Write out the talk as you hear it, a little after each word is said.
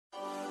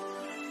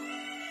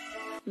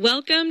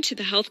Welcome to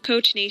the Health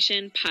Coach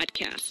Nation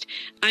podcast.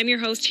 I'm your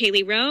host,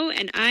 Haley Rowe,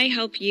 and I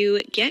help you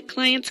get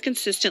clients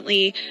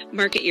consistently,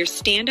 market your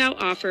standout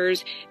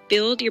offers,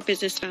 build your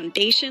business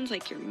foundations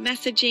like your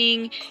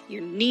messaging,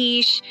 your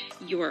niche,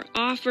 your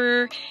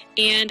offer,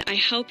 and I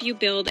help you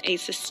build a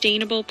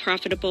sustainable,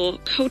 profitable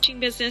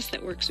coaching business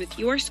that works with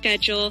your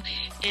schedule.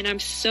 And I'm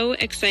so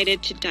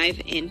excited to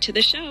dive into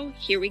the show.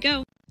 Here we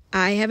go.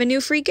 I have a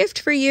new free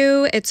gift for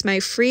you. It's my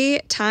free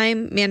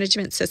time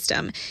management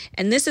system.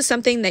 And this is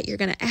something that you're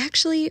going to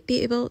actually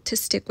be able to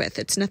stick with.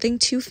 It's nothing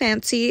too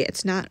fancy.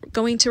 It's not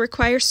going to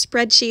require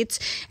spreadsheets.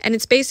 And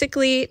it's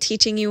basically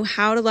teaching you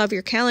how to love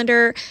your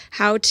calendar,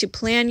 how to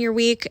plan your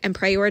week and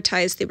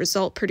prioritize the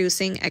result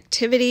producing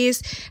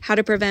activities, how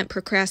to prevent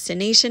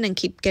procrastination and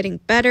keep getting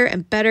better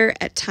and better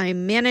at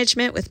time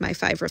management with my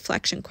 5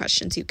 reflection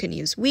questions you can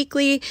use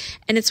weekly.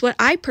 And it's what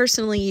I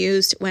personally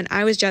used when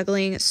I was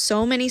juggling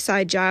so many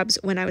side jobs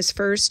when I was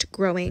first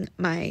growing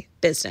my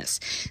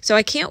business. So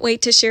I can't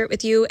wait to share it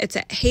with you. It's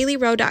at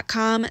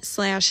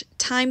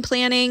haleyrowe.com/time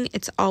planning.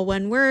 It's all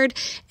one word.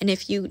 And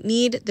if you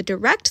need the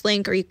direct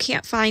link or you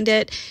can't find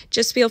it,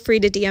 just feel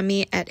free to DM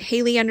me at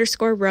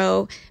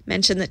Haley_Rowe,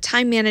 mention the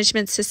time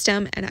management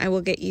system, and I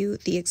will get you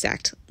the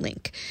exact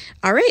link.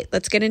 All right,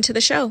 let's get into the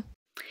show.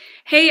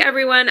 Hey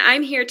everyone,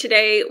 I'm here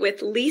today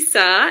with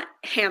Lisa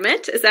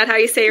Hammett. Is that how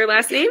you say your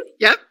last name?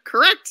 Yep,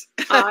 correct.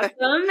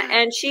 Awesome.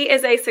 And she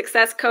is a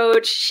success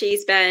coach.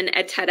 She's been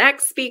a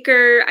TEDx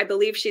speaker. I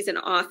believe she's an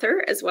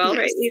author as well,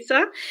 yes. Right,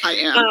 Lisa? I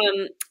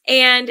am.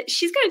 And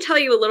she's going to tell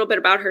you a little bit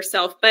about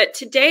herself. But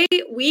today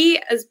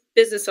we as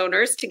business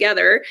owners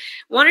together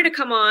wanted to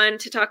come on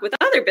to talk with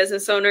other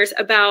business owners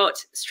about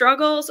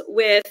struggles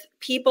with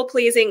people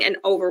pleasing and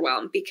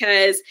overwhelm,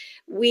 because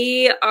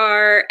we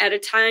are at a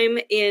time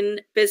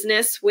in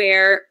business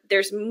where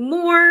there's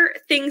more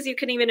things you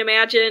can even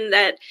imagine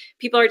that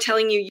people are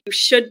telling you you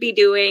should be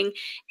doing.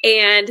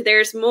 And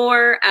there's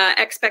more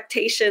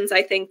expectations,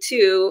 I think,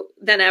 too,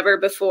 than ever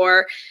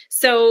before.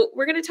 So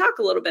we're going to talk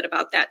a little bit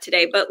about that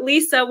today. But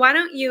Lisa, why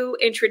don't you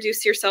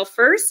introduce yourself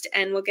first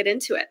and we'll get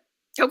into it.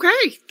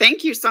 Okay.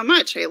 Thank you so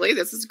much, Haley.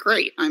 This is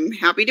great. I'm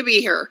happy to be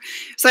here.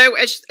 So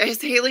as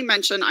Haley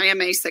mentioned, I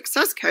am a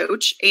success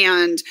coach,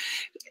 and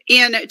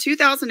in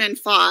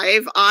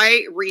 2005,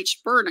 I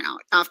reached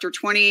burnout after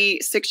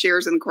 26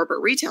 years in the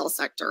corporate retail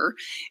sector.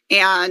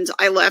 And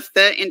I left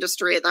the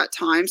industry at that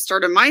time,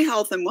 started my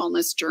health and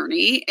wellness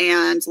journey,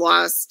 and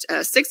lost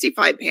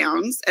 65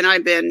 pounds. And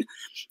I've been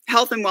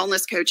health and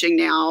wellness coaching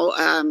now,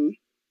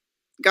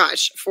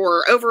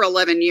 for over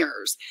 11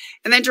 years.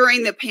 And then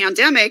during the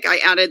pandemic, I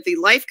added the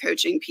life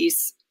coaching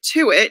piece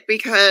to it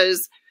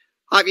because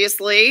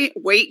obviously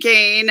weight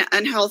gain,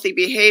 unhealthy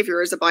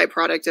behavior is a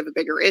byproduct of a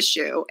bigger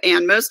issue.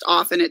 And most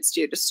often it's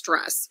due to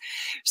stress.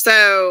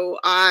 So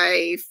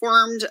I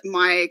formed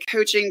my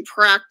coaching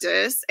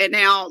practice, and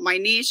now my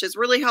niche is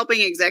really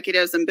helping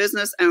executives and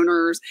business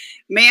owners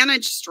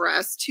manage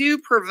stress to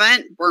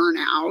prevent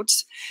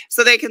burnout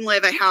so they can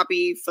live a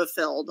happy,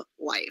 fulfilled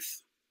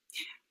life.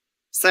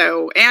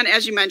 So, and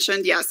as you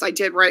mentioned, yes, I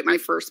did write my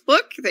first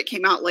book that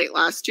came out late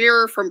last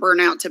year, From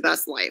Burnout to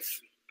Best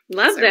Life.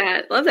 Love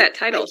that. Love that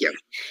title. Thank you.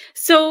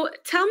 So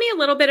tell me a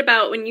little bit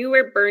about when you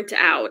were burnt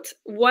out.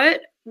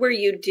 What were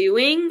you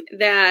doing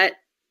that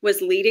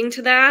was leading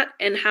to that?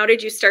 And how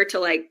did you start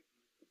to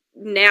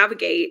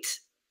navigate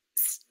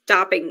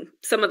stopping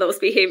some of those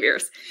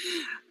behaviors?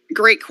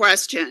 Great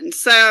question.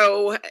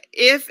 So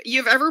if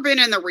you've ever been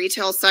in the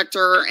retail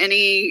sector,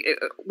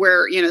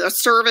 anywhere, the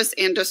service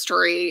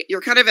industry,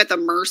 you're kind of at the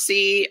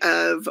mercy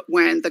of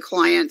when the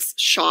clients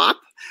shop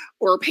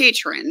or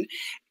patron.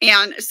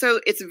 And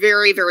so it's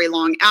very, very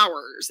long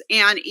hours.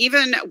 And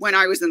even when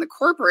I was in the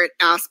corporate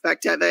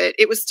aspect of it,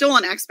 it was still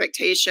an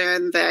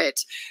expectation that,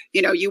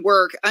 you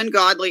work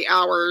ungodly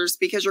hours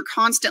because you're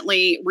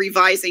constantly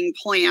revising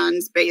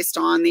plans based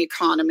on the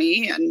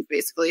economy and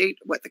basically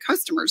what the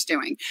customer's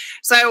doing.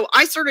 So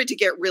I started to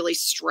get really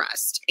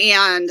stressed,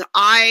 and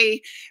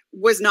I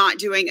was not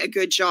doing a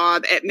good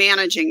job at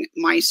managing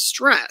my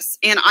stress.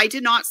 And I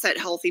did not set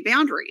healthy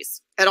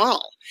boundaries at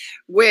all,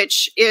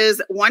 which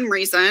is one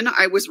reason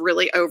I was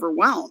really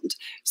overwhelmed.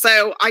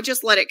 So I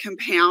just let it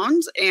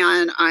compound,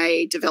 and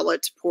I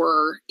developed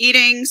poor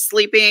eating,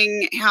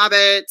 sleeping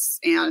habits,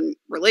 and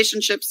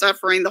relationship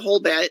suffering, the whole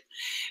bit.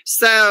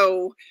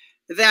 So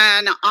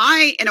then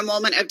I, in a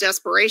moment of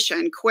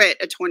desperation, quit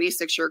a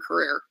 26-year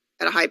career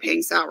at a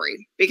high-paying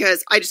salary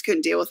because I just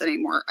couldn't deal with it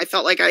anymore. I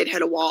felt like I'd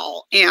hit a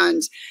wall.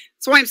 And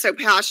that's why I'm so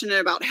passionate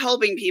about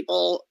helping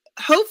people,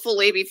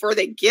 hopefully before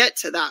they get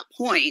to that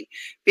point,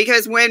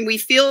 because when we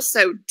feel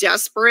so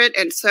desperate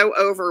and so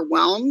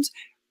overwhelmed,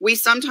 we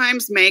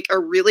sometimes make a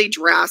really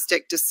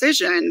drastic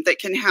decision that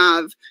can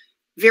have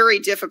very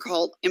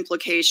difficult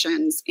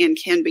implications and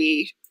can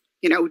be,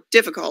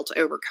 difficult to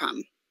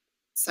overcome.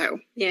 So,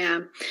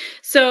 yeah.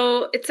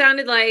 So it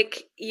sounded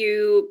like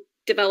you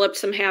developed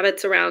some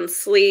habits around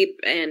sleep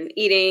and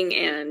eating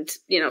and,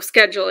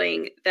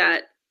 scheduling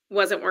that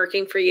wasn't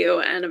working for you.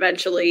 And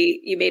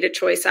eventually you made a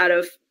choice out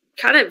of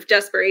kind of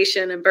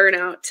desperation and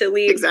burnout to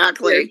leave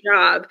Exactly. their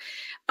job.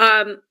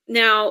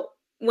 Now,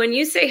 when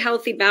you say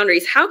healthy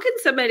boundaries, how can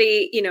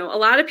somebody, a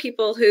lot of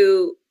people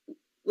who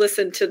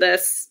listen to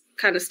this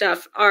kind of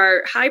stuff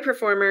are high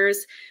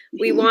performers.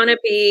 We want to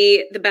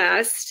be the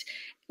best.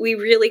 We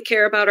really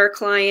care about our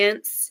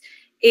clients.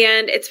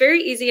 And it's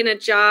very easy in a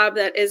job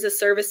that is a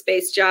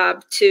service-based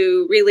job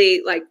to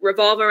really like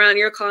revolve around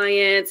your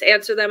clients,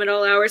 answer them at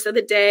all hours of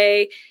the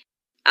day,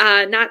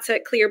 not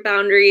set clear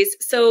boundaries.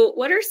 So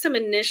what are some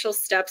initial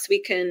steps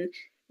we can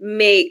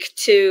make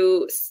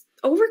to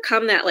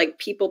overcome that like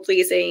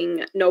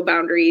people-pleasing, no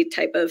boundary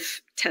type of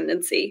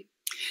tendency?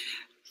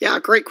 Yeah,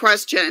 great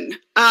question.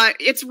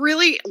 It's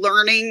really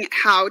learning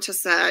how to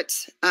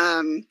set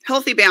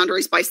healthy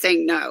boundaries by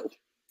saying no.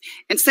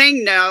 And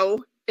saying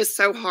no is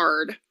so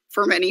hard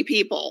for many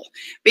people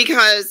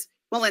because,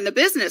 well, in the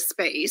business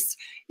space,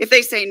 if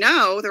they say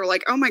no, they're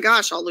like, oh my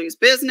gosh, I'll lose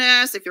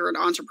business. If you're an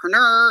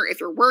entrepreneur, if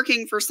you're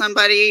working for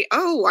somebody,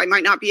 oh, I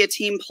might not be a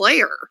team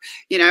player.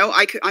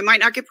 I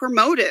might not get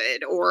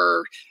promoted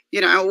or,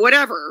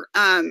 whatever.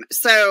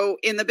 So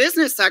in the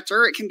business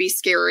sector, it can be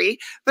scary,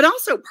 but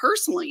also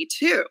personally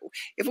too.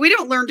 If we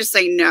don't learn to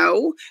say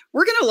no,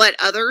 we're going to let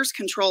others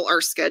control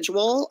our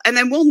schedule and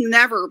then we'll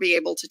never be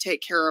able to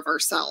take care of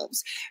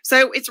ourselves.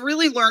 So it's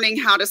really learning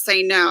how to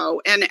say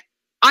no. And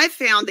I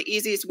found the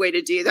easiest way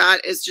to do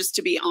that is just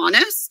to be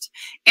honest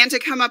and to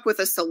come up with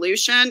a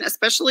solution,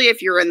 especially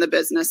if you're in the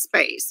business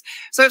space.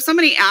 So if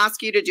somebody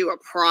asks you to do a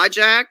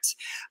project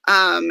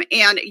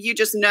and you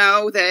just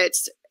know that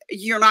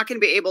you're not going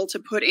to be able to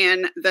put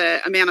in the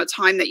amount of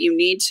time that you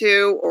need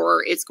to,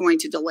 or it's going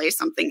to delay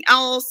something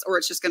else, or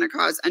it's just going to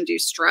cause undue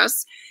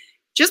stress,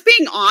 just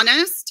being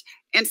honest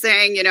and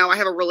saying, I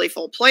have a really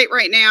full plate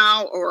right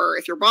now, or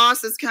if your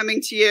boss is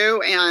coming to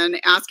you and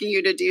asking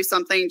you to do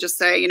something, just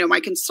say, my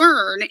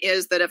concern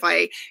is that if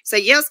I say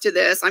yes to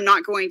this, I'm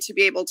not going to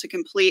be able to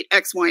complete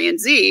X, Y, and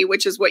Z,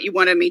 which is what you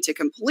wanted me to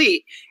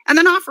complete, and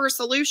then offer a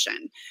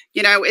solution.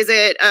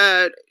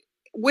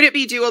 Would it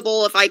be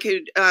doable if I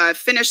could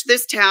finish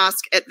this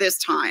task at this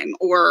time,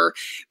 or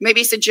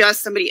maybe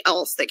suggest somebody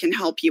else that can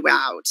help you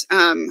out?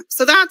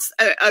 So that's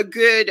a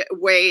good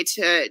way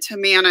to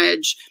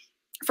manage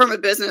from a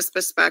business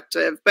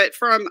perspective, but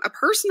from a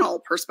personal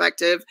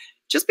perspective,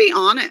 just be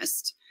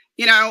honest.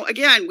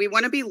 Again, we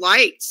want to be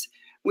liked.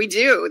 We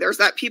do. There's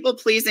that people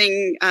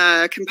pleasing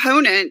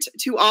component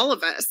to all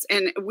of us,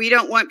 and we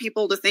don't want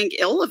people to think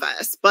ill of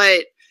us.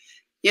 But,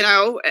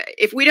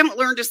 if we don't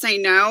learn to say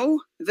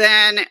no,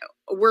 then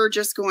we're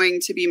just going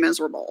to be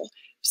miserable.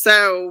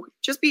 So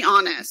just be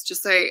honest.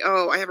 Just say,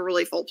 oh, I have a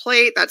really full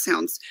plate. That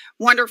sounds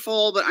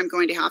wonderful, but I'm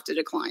going to have to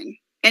decline.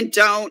 And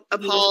don't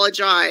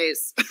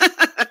apologize.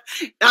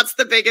 That's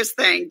the biggest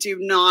thing. Do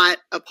not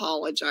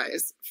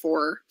apologize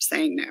for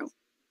saying no.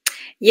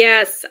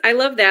 Yes, I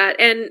love that.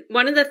 And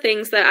one of the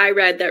things that I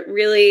read that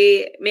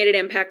really made an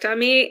impact on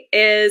me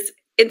is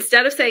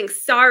instead of saying,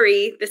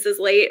 sorry, this is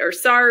late, or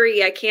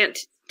sorry, I can't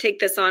take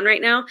this on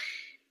right now,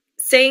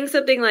 saying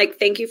something like,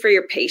 thank you for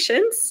your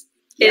patience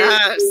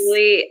is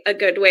really a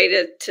good way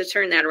to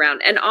turn that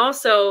around. And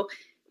also,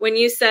 when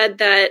you said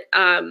that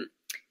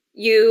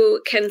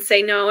you can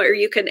say no, or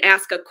you can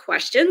ask a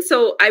question.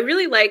 So I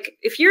really like,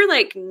 if you're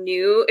like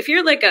new, if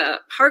you're like a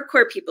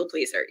hardcore people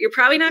pleaser, you're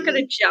probably not going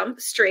to jump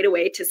straight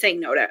away to saying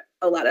no to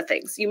a lot of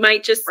things. You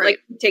might just like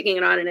taking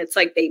it on, and it's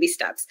like baby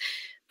steps.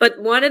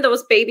 But one of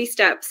those baby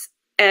steps,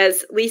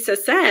 as Lisa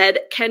said,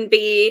 can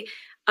be,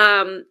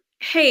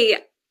 hey,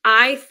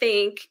 I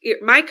think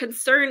my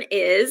concern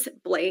is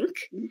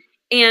blank.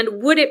 And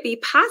would it be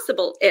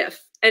possible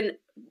if, and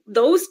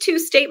those two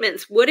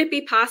statements, would it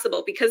be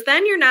possible? Because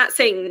then you're not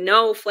saying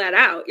no flat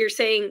out. You're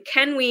saying,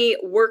 can we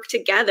work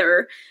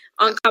together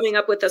on coming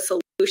up with a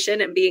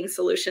solution and being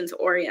solutions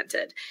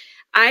oriented?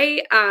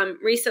 I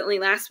recently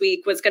last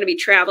week was going to be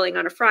traveling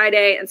on a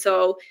Friday. And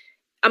so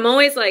I'm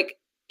always like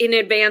in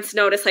advance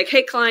notice, like,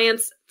 hey,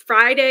 clients,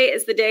 Friday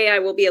is the day I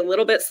will be a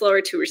little bit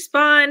slower to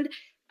respond.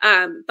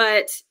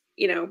 But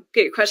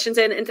get your questions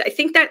in. And I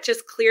think that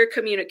just clear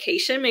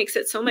communication makes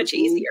it so much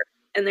easier.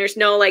 And there's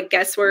no like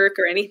guesswork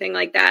or anything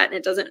like that. And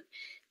it doesn't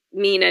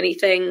mean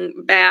anything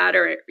bad,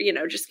 or,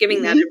 just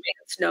giving that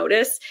advance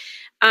notice.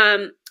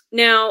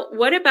 Now,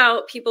 what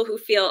about people who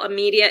feel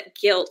immediate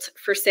guilt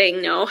for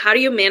saying no? How do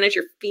you manage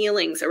your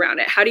feelings around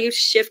it? How do you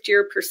shift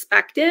your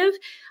perspective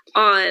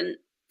on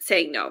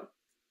saying no?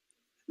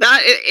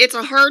 It's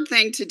a hard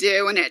thing to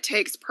do, and it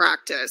takes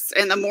practice.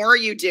 And the more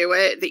you do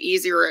it, the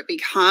easier it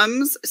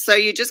becomes. So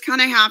you just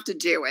kind of have to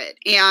do it.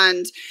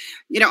 And,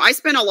 I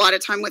spend a lot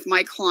of time with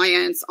my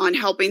clients on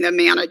helping them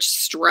manage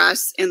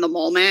stress in the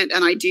moment.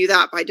 And I do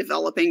that by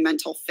developing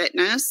mental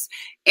fitness.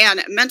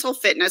 And mental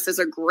fitness is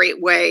a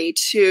great way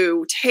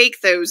to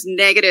take those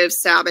negative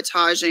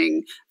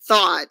sabotaging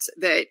thoughts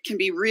that can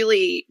be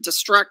really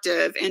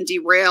destructive and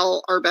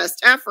derail our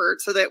best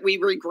effort, so that we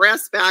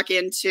regress back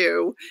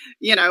into,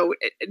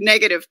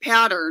 negative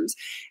patterns,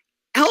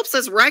 helps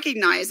us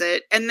recognize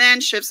it, and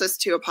then shifts us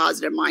to a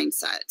positive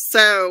mindset.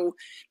 So,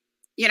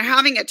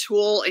 having a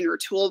tool in your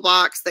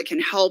toolbox that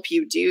can help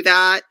you do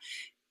that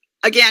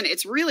again,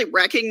 it's really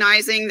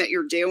recognizing that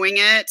you're doing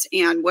it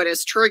and what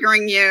is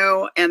triggering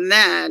you, and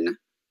then,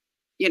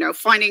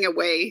 finding a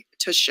way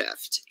to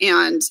shift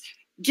and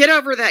get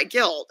over that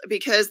guilt,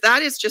 because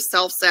that is just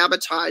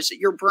self-sabotage.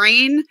 Your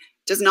brain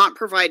does not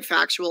provide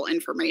factual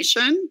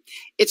information.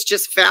 It's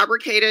just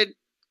fabricated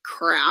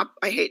crap,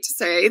 I hate to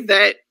say,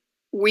 that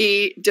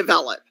we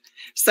develop.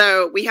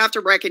 So we have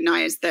to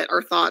recognize that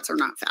our thoughts are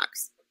not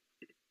facts.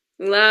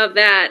 Love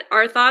that.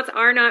 Our thoughts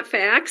are not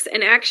facts.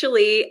 And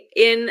actually,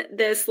 in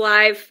this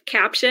live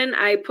caption,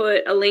 I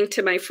put a link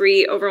to my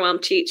free Overwhelm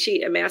Cheat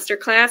Sheet and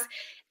Masterclass.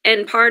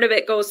 And part of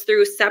it goes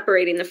through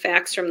separating the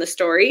facts from the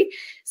story.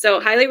 So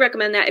highly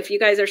recommend that if you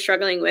guys are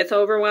struggling with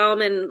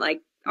overwhelm and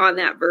like on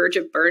that verge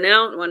of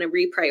burnout and want to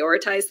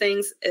reprioritize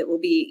things, it will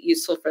be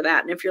useful for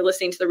that. And if you're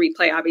listening to the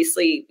replay,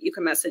 obviously you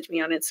can message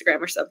me on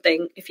Instagram or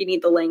something if you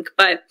need the link.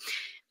 But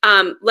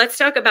let's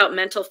talk about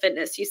mental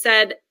fitness. You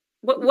said,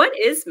 what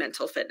is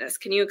mental fitness?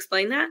 Can you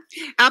explain that?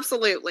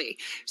 Absolutely.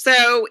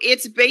 So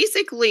it's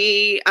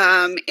basically,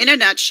 in a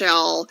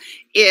nutshell,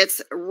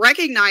 it's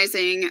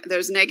recognizing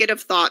those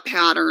negative thought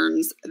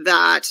patterns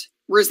that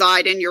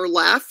reside in your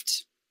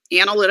left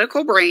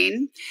analytical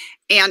brain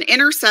and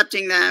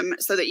intercepting them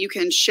so that you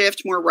can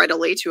shift more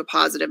readily to a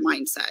positive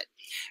mindset.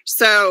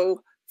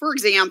 So, for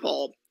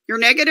example, your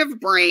negative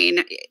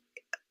brain,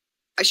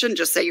 I shouldn't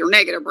just say your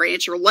negative brain,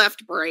 it's your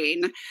left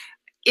brain,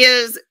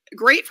 is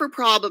great for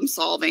problem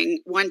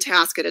solving one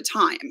task at a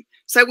time.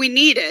 So we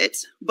need it.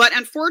 But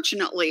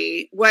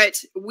unfortunately, what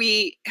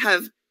we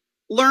have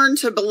learned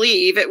to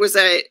believe, it was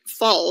a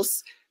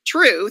false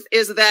truth,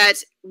 is that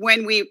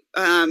when we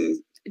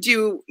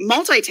do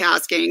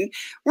multitasking,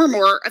 we're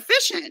more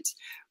efficient.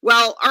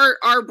 Well,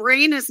 our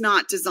brain is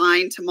not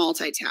designed to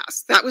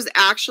multitask. That was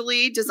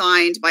actually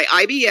designed by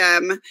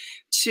IBM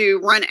to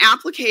run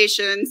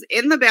applications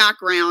in the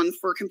background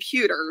for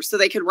computers so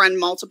they could run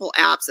multiple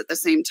apps at the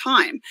same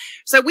time.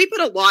 So we put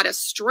a lot of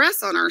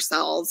stress on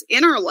ourselves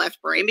in our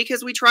left brain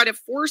because we try to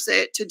force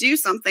it to do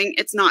something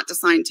it's not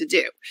designed to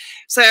do.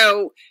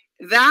 So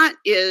that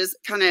is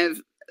kind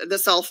of the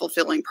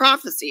self-fulfilling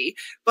prophecy,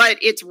 but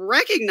it's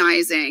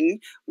recognizing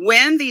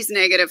when these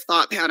negative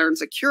thought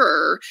patterns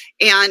occur,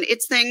 and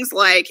it's things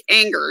like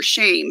anger,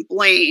 shame,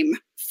 blame,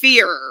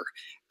 fear,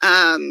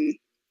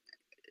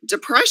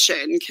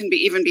 depression can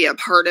even be a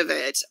part of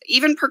it,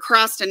 even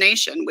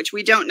procrastination, which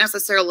we don't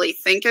necessarily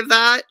think of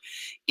that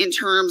in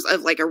terms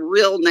of like a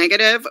real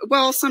negative.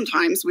 Well,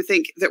 sometimes we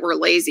think that we're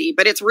lazy,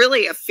 but it's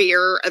really a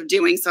fear of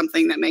doing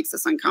something that makes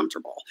us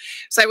uncomfortable.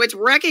 So it's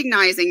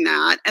recognizing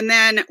that. And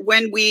then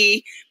when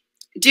we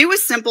do a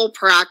simple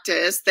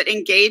practice that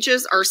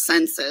engages our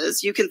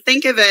senses, you can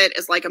think of it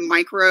as like a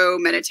micro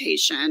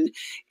meditation,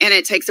 and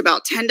it takes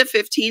about 10 to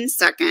 15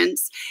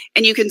 seconds,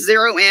 and you can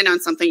zero in on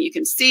something you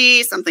can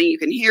see, something you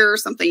can hear,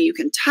 something you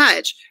can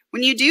touch.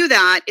 When you do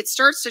that, it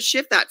starts to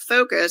shift that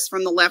focus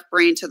from the left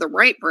brain to the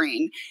right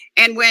brain.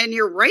 And when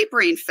you're right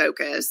brain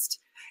focused,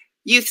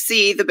 you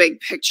see the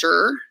big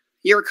picture,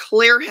 you're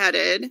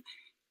clear-headed,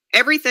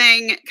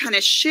 everything kind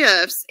of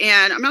shifts.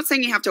 And I'm not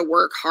saying you have to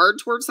work hard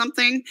towards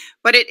something,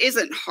 but it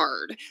isn't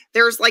hard.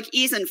 There's like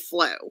ease and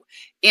flow,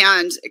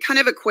 and kind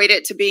of equate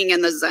it to being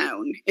in the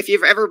zone. If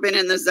you've ever been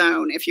in the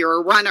zone, if you're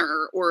a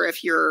runner, or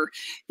if you're,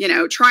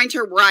 trying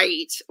to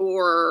write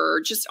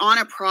or just on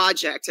a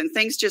project and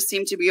things just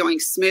seem to be going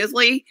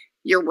smoothly,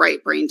 you're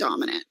right brain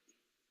dominant.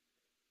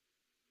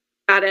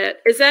 Got it.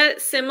 Is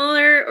that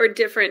similar or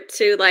different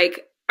to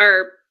like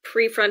our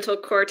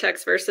prefrontal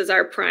cortex versus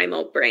our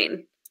primal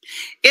brain?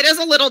 It is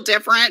a little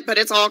different, but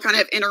it's all kind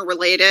of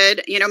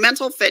interrelated.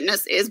 Mental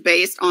fitness is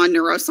based on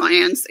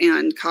neuroscience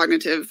and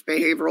cognitive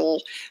behavioral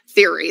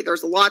theory.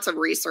 There's lots of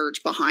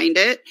research behind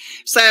it.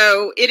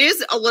 So it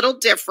is a little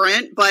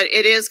different, but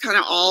it is kind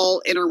of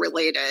all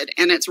interrelated.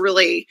 And it's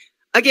really,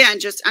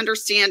 again, just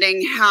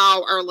understanding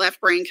how our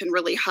left brain can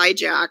really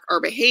hijack our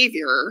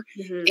behavior.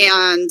 Mm-hmm.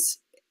 And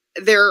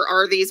there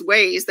are these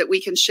ways that we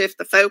can shift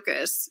the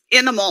focus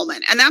in the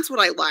moment. And that's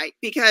what I like,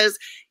 because,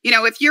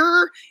 if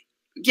you're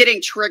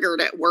getting triggered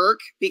at work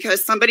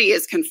because somebody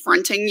is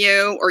confronting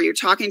you, or you're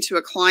talking to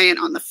a client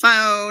on the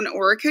phone,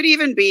 or it could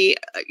even be,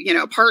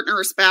 a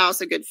partner, a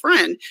spouse, a good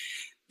friend,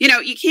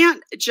 you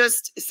can't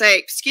just say,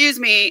 excuse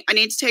me, I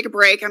need to take a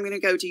break. I'm going to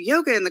go do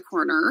yoga in the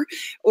corner,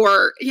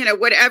 or,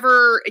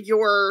 whatever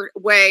your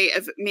way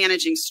of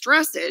managing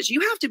stress is. You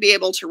have to be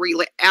able to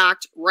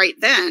react right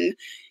then,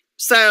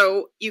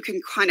 so you can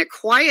kind of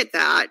quiet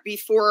that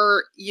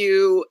before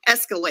you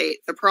escalate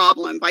the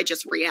problem by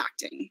just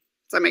reacting.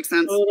 Does that make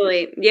sense?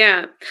 Totally.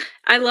 Yeah.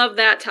 I love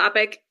that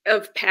topic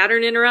of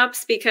pattern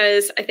interrupts,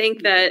 because I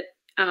think that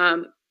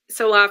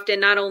so often,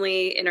 not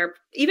only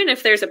even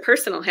if there's a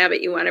personal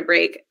habit you want to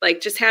break, like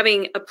just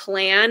having a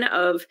plan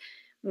of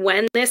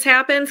when this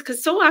happens,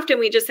 because so often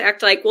we just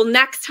act like, well,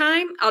 next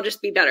time I'll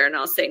just be better and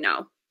I'll say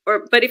no.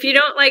 But if you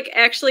don't like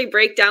actually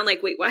break down,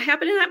 like, wait, what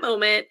happened in that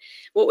moment?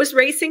 What was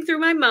racing through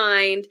my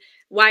mind?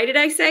 Why did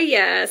I say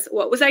yes?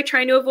 What was I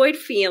trying to avoid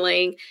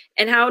feeling?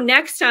 And how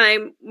next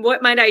time,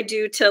 what might I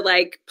do to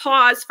like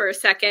pause for a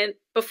second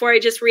before I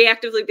just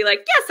reactively be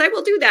like, yes, I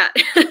will do that.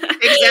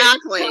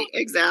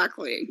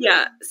 Exactly.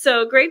 Yeah.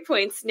 So great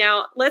points.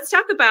 Now let's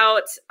talk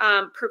about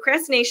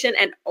procrastination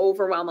and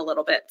overwhelm a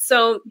little bit.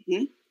 So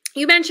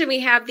you mentioned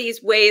we have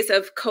these ways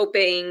of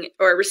coping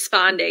or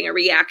responding or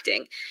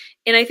reacting.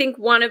 And I think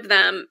one of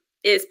them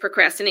is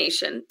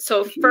procrastination.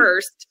 So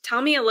first,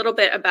 tell me a little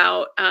bit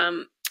about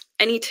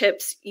any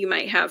tips you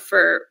might have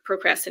for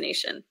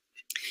procrastination.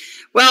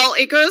 Well,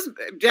 it goes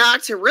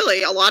back to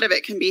really a lot of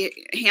it can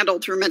be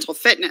handled through mental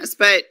fitness,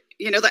 but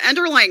the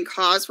underlying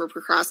cause for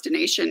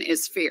procrastination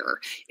is fear.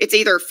 It's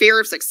either fear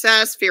of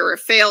success, fear of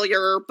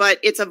failure, but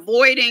it's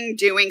avoiding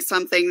doing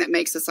something that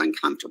makes us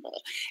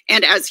uncomfortable.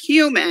 And as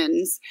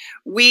humans,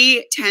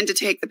 we tend to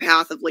take the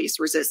path of least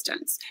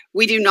resistance.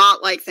 We do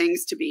not like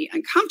things to be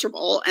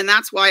uncomfortable. And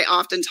that's why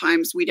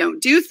oftentimes we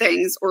don't do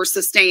things or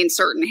sustain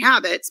certain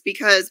habits,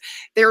 because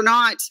they're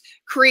not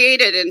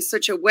created in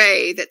such a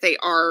way that they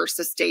are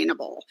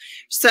sustainable.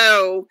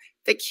 So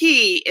the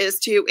key is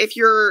to, if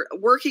you're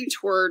working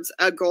towards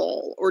a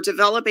goal or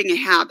developing a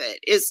habit,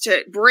 is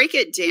to break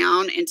it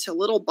down into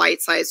little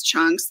bite-sized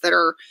chunks that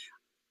are,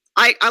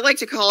 I like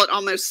to call it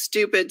almost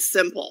stupid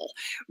simple,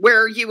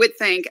 where you would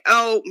think,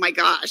 oh my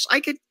gosh, I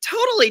could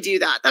totally do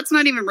that. That's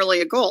not even really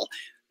a goal.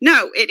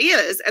 No, it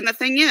is. And the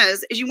thing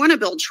is you want to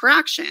build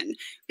traction,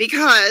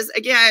 because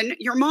again,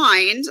 your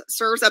mind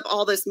serves up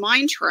all this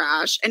mind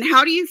trash. And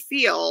how do you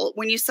feel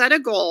when you set a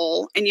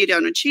goal and you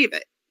don't achieve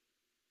it?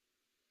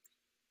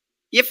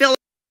 You feel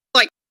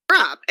like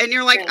crap, and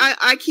you're like,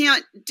 I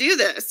can't do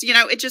this.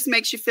 It just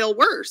makes you feel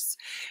worse.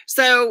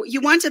 So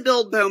you want to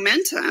build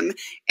momentum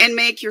and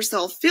make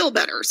yourself feel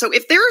better. So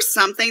if there's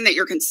something that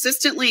you're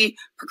consistently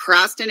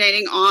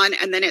procrastinating on,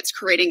 and then it's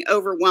creating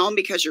overwhelm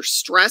because you're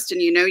stressed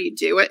and you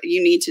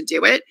need to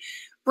do it,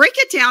 break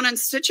it down in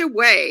such a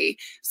way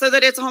so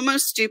that it's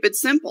almost stupid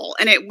simple.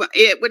 And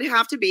it would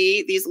have to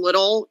be these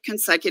little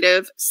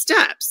consecutive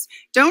steps.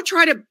 Don't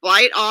try to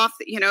bite off,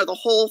 the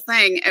whole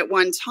thing at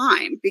one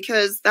time,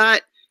 because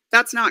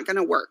that's not going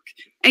to work.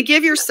 And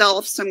give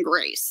yourself some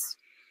grace.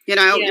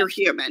 You're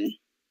human.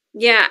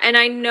 Yeah. And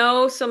I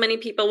know so many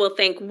people will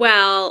think,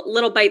 well,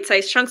 little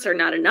bite-sized chunks are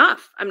not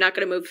enough. I'm not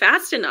going to move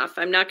fast enough.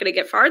 I'm not going to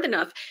get far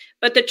enough.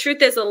 But the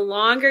truth is, the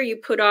longer you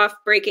put off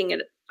breaking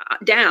it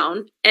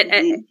down,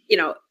 and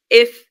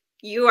if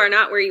you are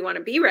not where you want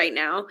to be right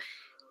now,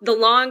 the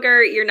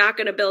longer you're not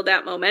going to build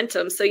that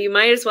momentum. So you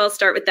might as well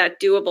start with that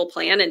doable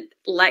plan and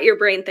let your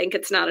brain think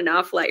it's not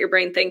enough. Let your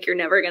brain think you're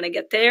never going to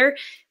get there.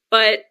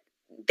 But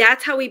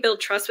that's how we build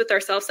trust with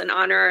ourselves and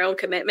honor our own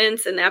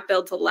commitments. And that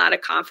builds a lot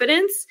of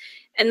confidence.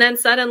 And then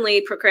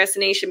suddenly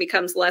procrastination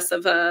becomes less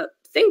of a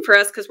thing for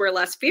us, because we're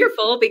less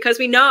fearful, because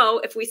we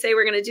know if we say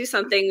we're going to do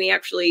something, we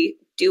actually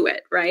do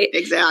it, right?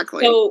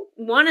 Exactly. So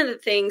one of the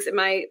things in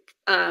my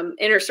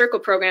Inner Circle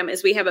program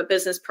is we have a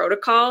business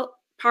protocol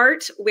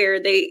part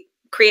where they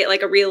create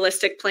like a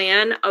realistic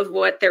plan of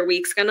what their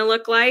week's going to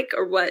look like,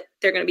 or what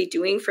they're going to be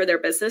doing for their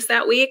business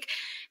that week.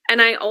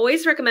 And I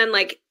always recommend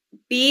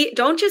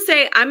don't just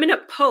say, I'm going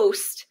to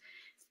post,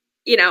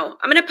 I'm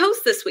going to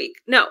post this week.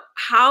 No,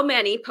 how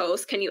many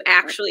posts can you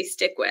actually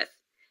stick with?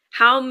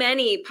 How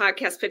many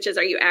podcast pitches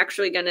are you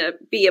actually going to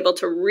be able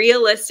to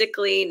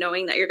realistically,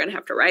 knowing that you're going to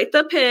have to write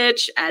the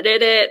pitch,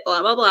 edit it,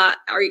 blah, blah, blah,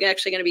 are you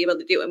actually going to be able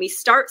to do? And we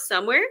start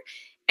somewhere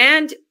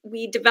and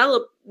we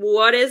develop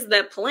what is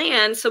the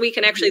plan, so we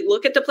can actually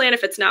look at the plan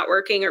if it's not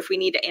working, or if we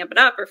need to amp it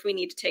up, or if we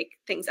need to take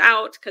things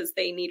out because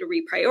they need to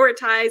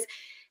reprioritize.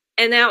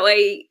 And that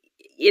way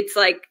it's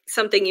like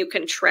something you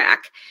can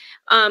track.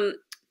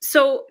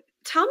 So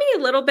tell me a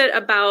little bit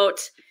about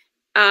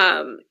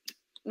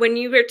when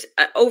you were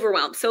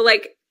overwhelmed. So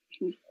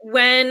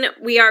when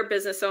we are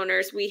business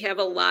owners, we have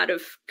a lot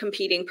of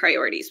competing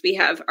priorities. We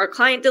have our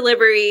client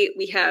delivery.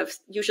 We have,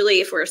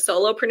 usually if we're a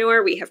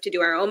solopreneur, we have to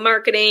do our own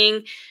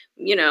marketing.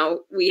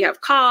 We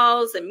have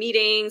calls and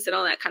meetings and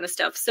all that kind of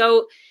stuff.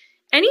 So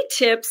any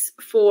tips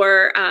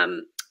for,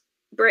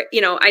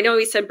 I know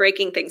we said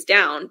breaking things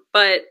down,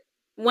 but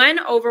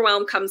when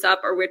overwhelm comes up,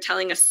 or we're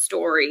telling a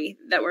story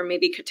that we're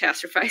maybe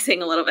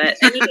catastrophizing a little bit,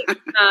 any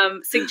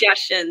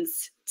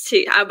suggestions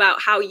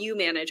about how you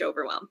manage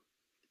overwhelm?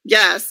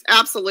 Yes,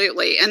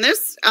 absolutely. And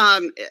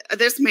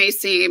this may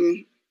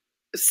seem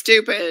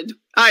stupid.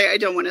 I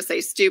don't want to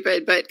say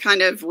stupid, but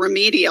kind of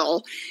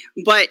remedial.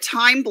 But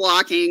time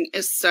blocking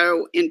is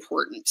so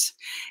important.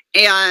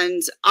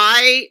 And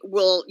I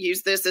will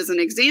use this as an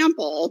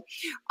example.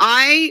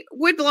 I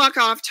would block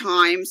off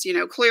times,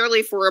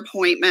 clearly for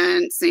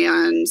appointments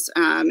and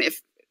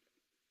if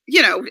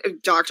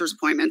doctor's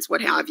appointments,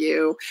 what have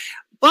you.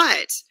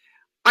 But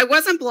I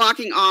wasn't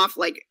blocking off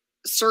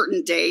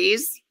certain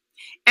days.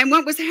 And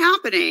what was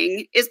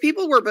happening is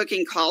people were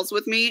booking calls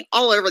with me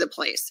all over the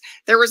place.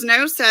 There was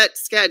no set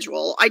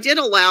schedule. I did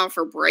allow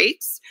for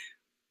breaks,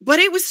 but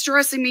it was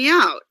stressing me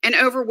out and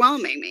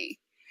overwhelming me.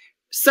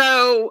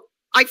 So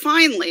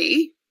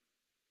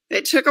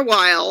it took a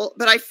while,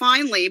 but I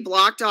finally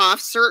blocked off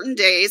certain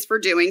days for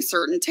doing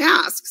certain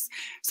tasks.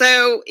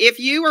 So if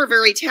you are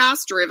very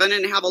task driven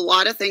and have a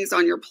lot of things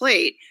on your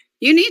plate,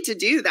 you need to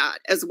do that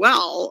as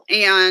well.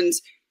 And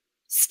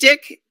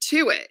stick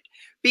to it,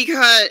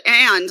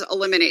 and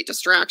eliminate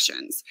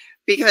distractions,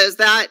 because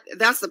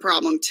that's the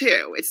problem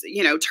too. It's,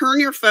 turn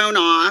your phone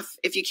off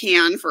if you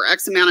can for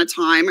X amount of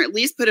time, or at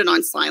least put it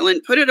on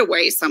silent, put it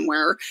away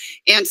somewhere,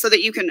 and so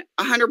that you can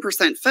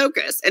 100%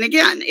 focus. And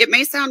again, it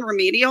may sound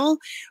remedial,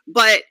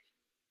 but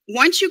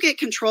once you get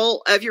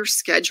control of your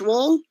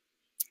schedule,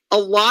 a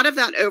lot of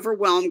that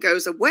overwhelm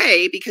goes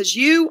away because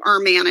you are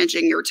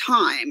managing your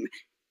time.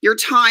 Your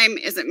time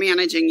isn't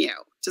managing you.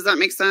 Does that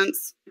make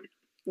sense?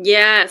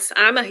 Yes,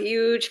 I'm a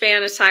huge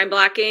fan of time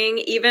blocking.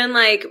 Even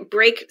like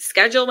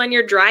schedule when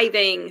you're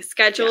driving,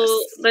 schedule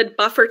the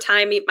buffer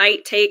time it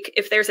might take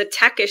if there's a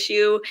tech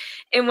issue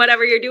in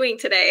whatever you're doing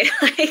today.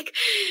 Like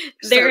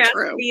there has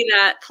to be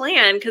that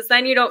plan, because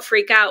then you don't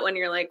freak out when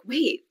you're like,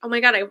 wait, oh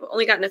my God, I've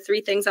only gotten to 3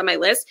 things on my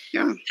list.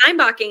 Yeah. Time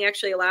blocking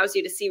actually allows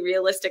you to see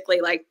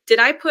realistically, like, did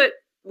I put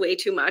way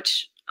too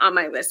much on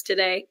my list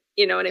today?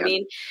 You know what I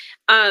mean?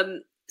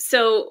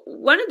 So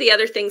one of the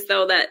other things,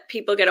 though, that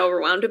people get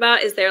overwhelmed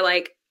about is they're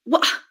like,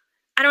 well,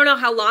 I don't know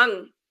how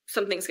long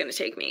something's going to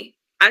take me.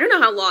 I don't know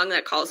how long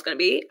that call is going to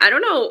be. I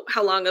don't know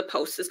how long a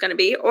post is going to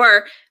be.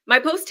 Or my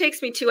post takes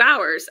me 2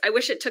 hours. I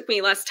wish it took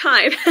me less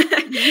time.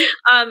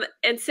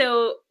 And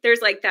so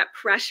there's like that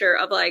pressure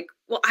of like,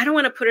 well, I don't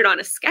want to put it on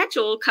a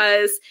schedule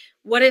because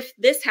what if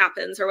this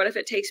happens, or what if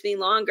it takes me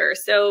longer?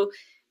 So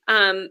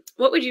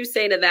what would you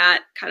say to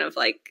that kind of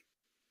like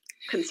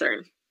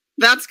concern?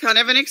 That's kind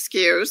of an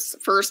excuse,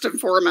 first and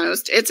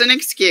foremost. It's an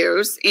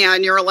excuse,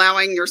 and you're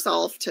allowing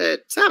yourself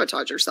to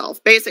sabotage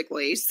yourself,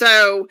 basically.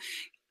 So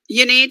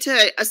you need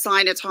to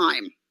assign a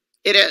time.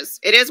 It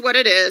is what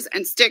it is,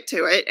 and stick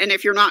to it. And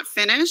if you're not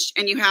finished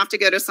and you have to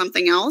go to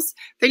something else,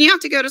 then you have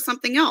to go to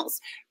something else.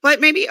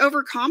 But maybe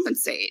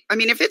overcompensate. I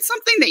mean, if it's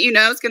something that you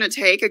know is going to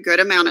take a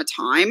good amount of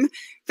time,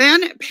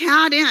 then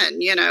pad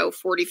in,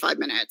 45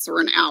 minutes or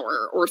an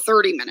hour or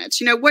 30 minutes,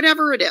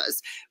 whatever it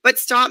is. But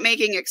stop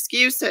making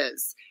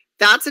excuses.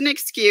 That's an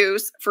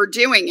excuse for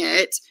doing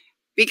it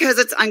because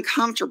it's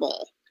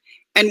uncomfortable.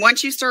 And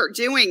once you start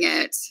doing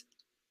it,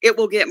 it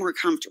will get more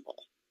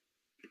comfortable.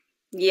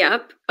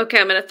 Yep. Okay,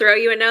 I'm going to throw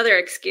you another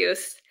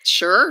excuse.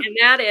 Sure. And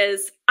that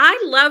is, I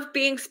love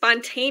being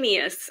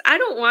spontaneous. I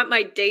don't want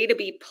my day to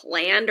be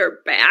planned or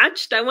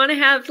batched. I want to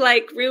have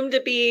like room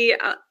to be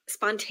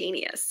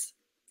spontaneous.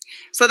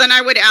 So then I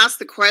would ask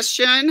the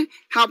question,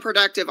 how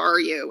productive are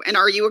you? And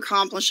are you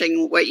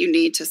accomplishing what you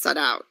need to set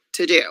out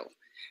to do?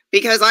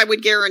 Because I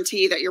would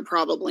guarantee that you're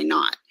probably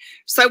not.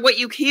 So what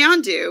you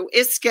can do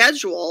is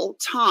schedule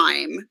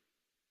time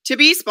to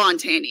be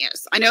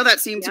spontaneous. I know that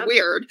seems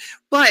weird,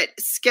 but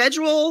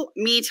schedule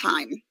me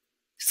time,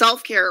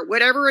 self-care,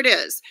 whatever it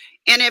is.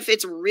 And if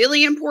it's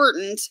really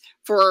important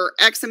for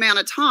X amount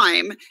of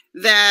time,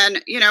 then,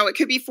 it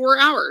could be 4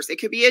 hours. It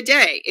could be a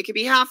day. It could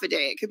be half a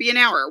day. It could be an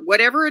hour.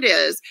 Whatever it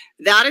is,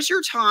 that is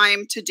your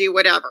time to do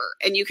whatever.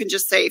 And you can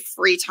just say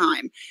free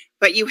time,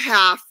 but you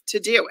have to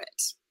do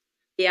it.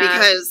 Yeah.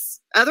 Because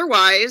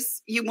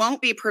otherwise you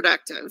won't be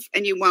productive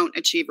and you won't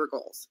achieve your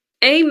goals.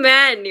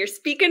 Amen. You're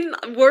speaking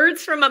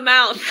words from a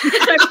mouth.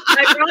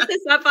 I brought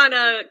this up on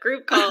a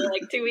group call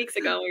like 2 weeks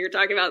ago. We were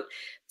talking about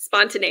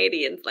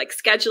spontaneity and like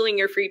scheduling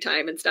your free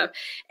time and stuff.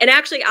 And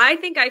actually, I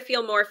think I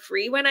feel more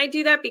free when I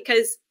do that,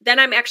 because then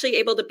I'm actually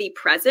able to be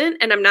present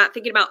and I'm not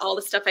thinking about all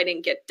the stuff I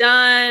didn't get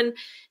done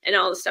and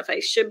all the stuff I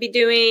should be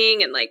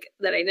doing, and like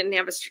that I didn't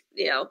have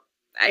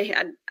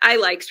I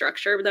like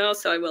structure though,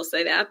 so I will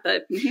say that.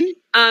 But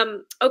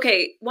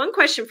okay, one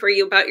question for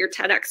you about your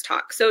TEDx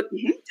talk. So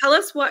tell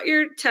us what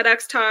your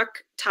TEDx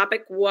talk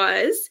topic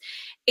was,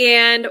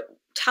 and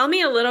tell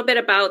me a little bit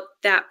about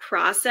that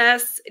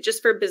process,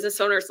 just for business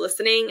owners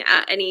listening.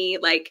 Any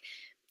like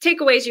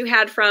takeaways you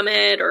had from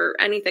it or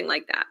anything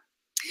like that?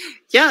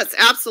 Yes,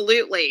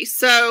 absolutely.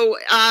 So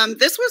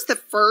this was the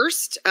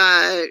first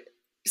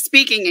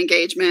speaking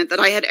engagement that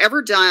I had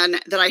ever done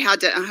that I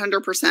had to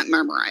 100%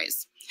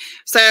 memorize.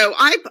 So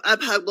I'm a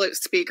public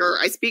speaker.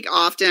 I speak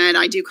often.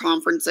 I do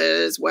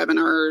conferences,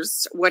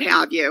 webinars, what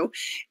have you.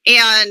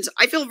 And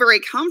I feel very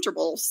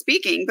comfortable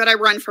speaking, but I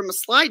run from a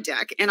slide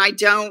deck and I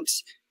don't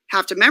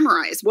have to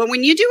memorize. Well,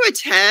 when you do a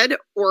TED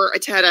or a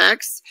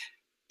TEDx,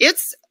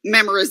 it's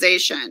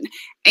memorization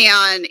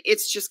and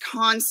it's just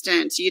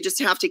constant. You just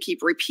have to keep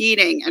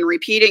repeating and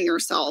repeating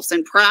yourselves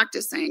and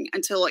practicing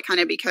until it kind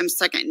of becomes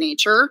second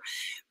nature,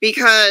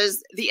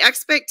 because the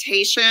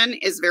expectation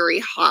is very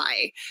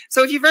high.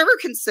 So if you've ever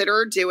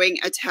considered doing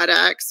a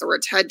TEDx or a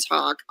TED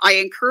Talk, I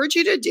encourage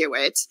you to do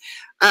it.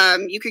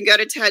 You can go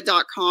to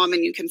TED.com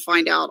and you can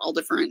find out all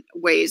different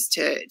ways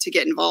to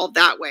get involved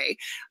that way.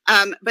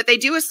 But they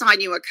do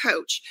assign you a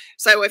coach.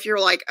 So if you're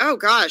like, oh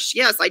gosh,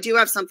 yes, I do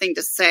have something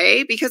to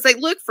say, because they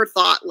look for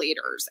thought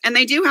leaders and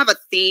they do have a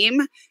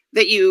theme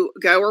that you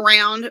go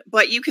around,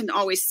 but you can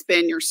always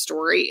spin your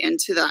story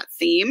into that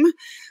theme.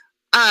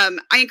 I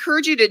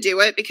encourage you to do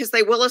it because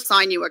they will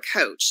assign you a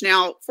coach.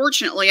 Now,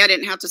 fortunately, I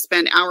didn't have to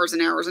spend hours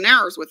and hours and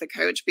hours with a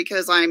coach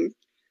because I'm,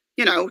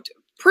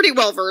 pretty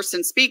well versed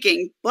in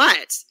speaking,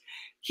 but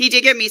he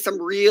did give me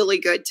some really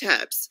good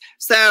tips.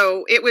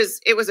 So it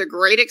was a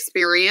great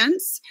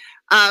experience.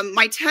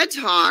 My TED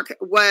Talk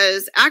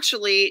was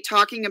actually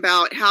talking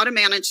about how to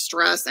manage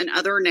stress and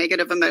other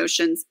negative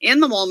emotions in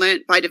the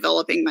moment by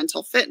developing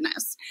mental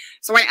fitness.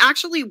 So I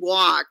actually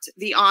walked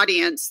the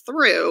audience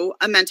through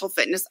a mental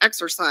fitness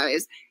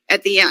exercise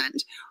at the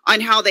end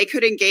on how they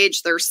could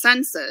engage their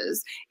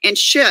senses and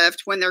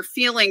shift when they're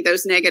feeling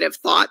those negative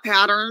thought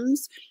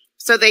patterns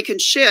so they can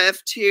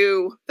shift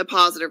to the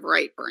positive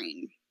right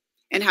brain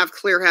and have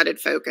clear-headed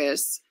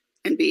focus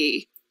and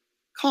be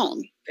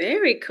calm.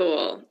 Very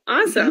cool.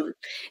 Awesome. Mm-hmm.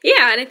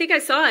 Yeah. And I think I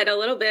saw it a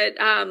little bit.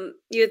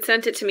 You had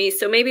sent it to me.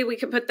 So maybe we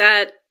could put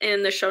that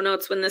in the show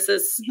notes when this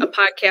is a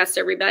podcast,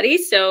 everybody.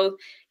 So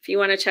if you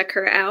want to check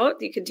her out,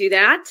 you could do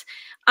that.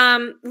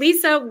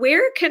 Lisa,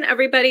 where can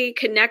everybody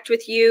connect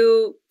with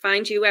you,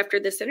 find you after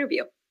this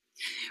interview?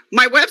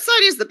 My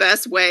website is the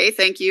best way.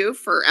 Thank you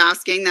for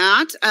asking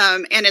that.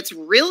 And it's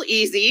real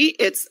easy.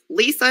 It's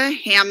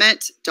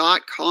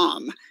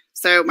lisahammett.com.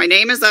 So my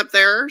name is up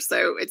there.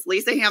 So it's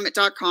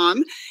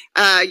lisahammett.com.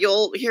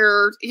 You'll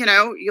hear,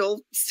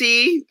 you'll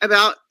see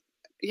about,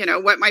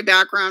 what my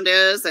background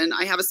is. And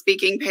I have a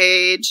speaking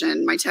page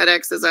and my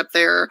TEDx is up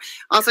there.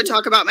 Also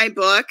talk about my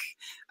book.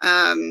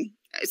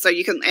 So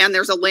you can, and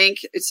there's a link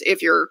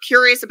if you're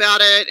curious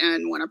about it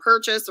and want to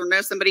purchase or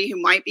know somebody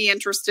who might be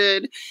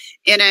interested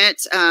in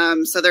it.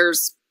 So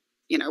there's,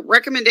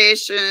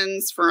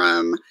 recommendations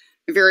from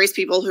various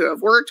people who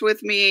have worked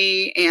with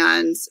me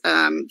and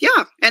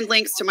and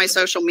links to my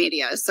social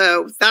media.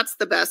 So that's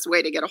the best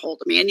way to get a hold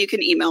of me. And you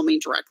can email me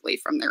directly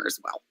from there as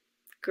well.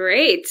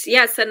 Great.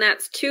 Yes. And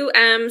that's 2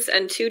 M's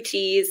and 2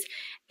 T's.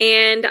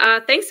 And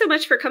thanks so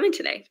much for coming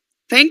today.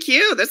 Thank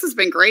you. This has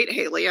been great,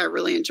 Haley. I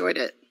really enjoyed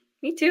it.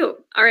 Me too.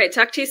 All right.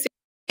 Talk to you soon.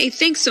 Hey,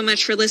 thanks so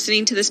much for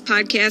listening to this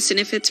podcast. And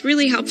if it's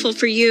really helpful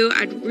for you,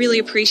 I'd really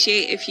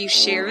appreciate if you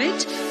share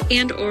it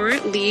and or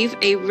leave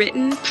a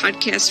written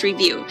podcast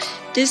review.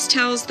 This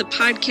tells the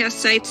podcast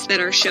sites that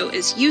our show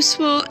is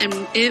useful and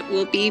it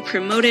will be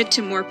promoted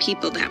to more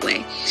people that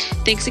way.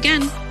 Thanks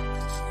again.